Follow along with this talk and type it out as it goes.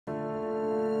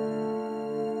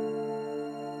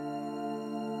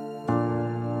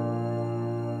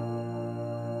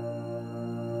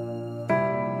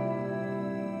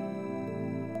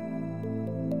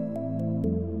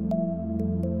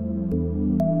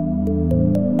প্রথম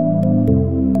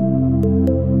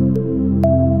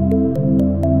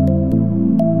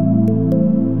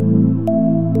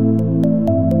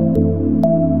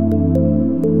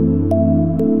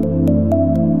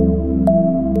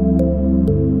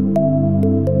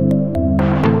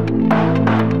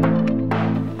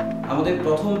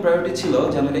প্রায়োরিটি ছিল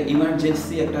যেন এটা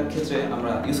ইমার্জেন্সি একটা ক্ষেত্রে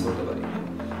আমরা ইউজ করতে পারি।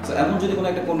 সো এমন যদি কোনো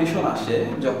একটা কন্ডিশন আসে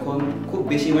যখন খুব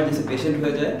বেশি ইমার্জেন্সি পেশেন্ট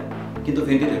হয়ে যায় কিন্তু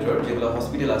ভেন্টিলেটর যেগুলো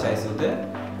হসপিটাল আছে আইসিইউতে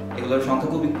এগুলোর সংখ্যা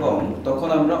খুবই কম, তখন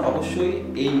আমরা অবশ্যই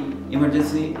এই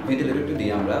ইমার্জেন্সি ভেন্টিলেটরটি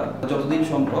দিয়ে আমরা যতদিন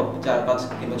সম্ভব 4-5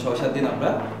 কিংবা 6-7 দিন আমরা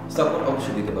সাপোর্ট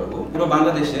অবশ্যই দিতে পারবো। পুরো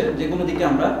বাংলাদেশের যে কোনো দিকে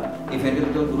আমরা এই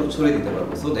ভেন্টিলেটরগুলো ছড়িয়ে দিতে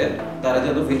পারবো, সো দ্যাট তারা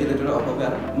যেন ভেন্টিলেটরের অভাবে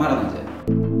আর মারা না যায়।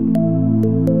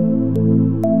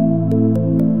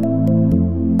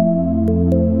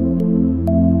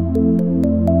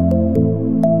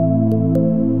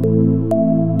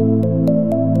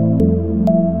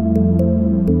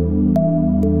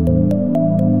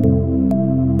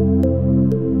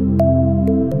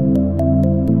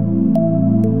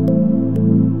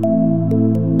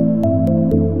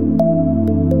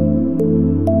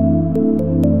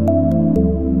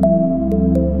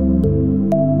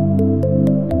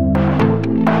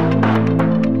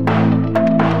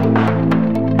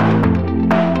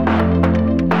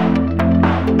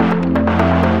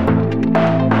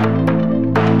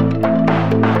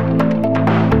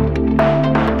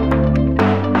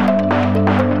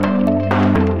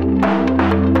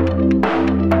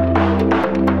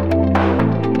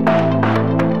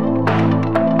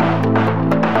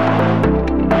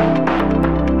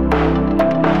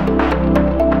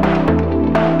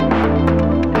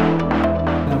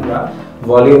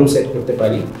 ভলিউম সেট করতে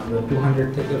পারি, আমরা 200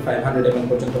 থেকে 500 ml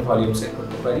পর্যন্ত ভলিউম সেট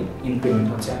করতে পারি, ইনক্রিমেন্ট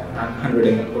হচ্ছে 100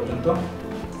 ml পর্যন্ত।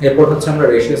 এরপর হচ্ছে আমরা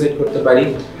রেশিও সেট করতে পারি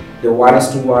যে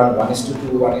 1:1,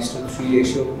 1:2, 1:3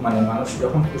 রেশিও, মানে মানুষ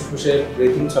যখন ফুসফুসে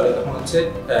ব্রিথিং চলে তখন হচ্ছে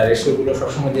রেশিওগুলো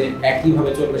সবসময় যে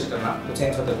একইভাবে চলবে সেটা না,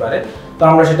 চেঞ্জ হতে পারে, তো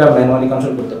আমরা সেটা ম্যানুয়ালি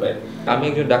কন্ট্রোল করতে পারি। আমি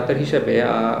একজন ডাক্তার হিসেবে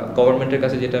গভর্নমেন্টের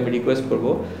কাছে যেটা আমি রিকোয়েস্ট করব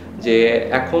যে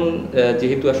এখন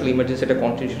যেহেতু আসলে ইমার্জেন্সি একটা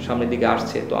কন্টিনিউশন সামনের দিকে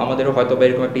আসছে, তো আমাদেরও হয়তো বা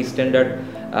এরকম একটা স্ট্যান্ডার্ড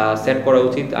সেট করা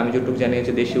উচিত। আমি যতটুকু জানি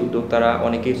যে দেশীয় উদ্যোক্তারা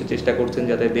অনেকেই চেষ্টা করছেন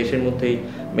যাতে দেশের মধ্যেই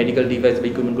মেডিকেল ডিভাইস বা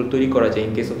ইকুইপমেন্টগুলো তৈরি করা যায়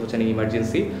ইন কেস অফ হচ্ছে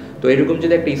ইমার্জেন্সি। তো এরকম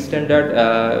যদি একটা স্ট্যান্ডার্ড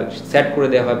সেট করে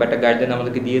দেওয়া হয় বা একটা গাইডলাইন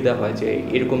আমাদেরকে দিয়ে দেওয়া হয় যে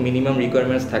এরকম মিনিমাম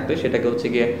রিকোয়ারমেন্টস থাকলে সেটাকে হচ্ছে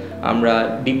গিয়ে আমরা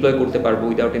ডিপ্লয় করতে পারবো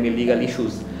উইদাউট এনি লিগাল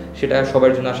ইস্যুস, সেটা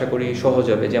সবার জন্য আশা করি সহজ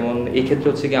হবে। যেমন এই ক্ষেত্রে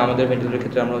হচ্ছে গিয়ে আমাদের ভেন্টিলেটরের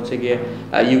ক্ষেত্রে আমরা হচ্ছে গিয়ে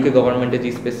ইউকে গভর্নমেন্টের যে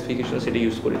স্পেসিফিকেশন সেটা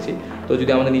ইউজ করেছি। তো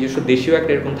যদি আমাদের নিজস্ব দেশীয়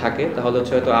একটা এরকম থাকে তাহলে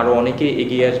হচ্ছে হয়তো আরও অনেকেই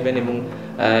এগিয়ে আসবেন এবং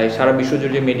সারা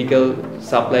বিশ্বজুড়ে যে মেডিকেল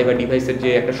সাপ্লাই বা ডিভাইসের যে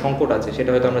একটা সংকট আছে সেটা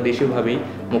হয়তো আমরা দেশীয়ভাবেই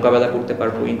মোকাবেলা করতে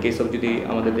পারবো ইন কেস অফ যদি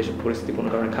আমাদের দেশের পরিস্থিতি কোনো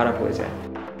কারণে খারাপ হয়ে যায়।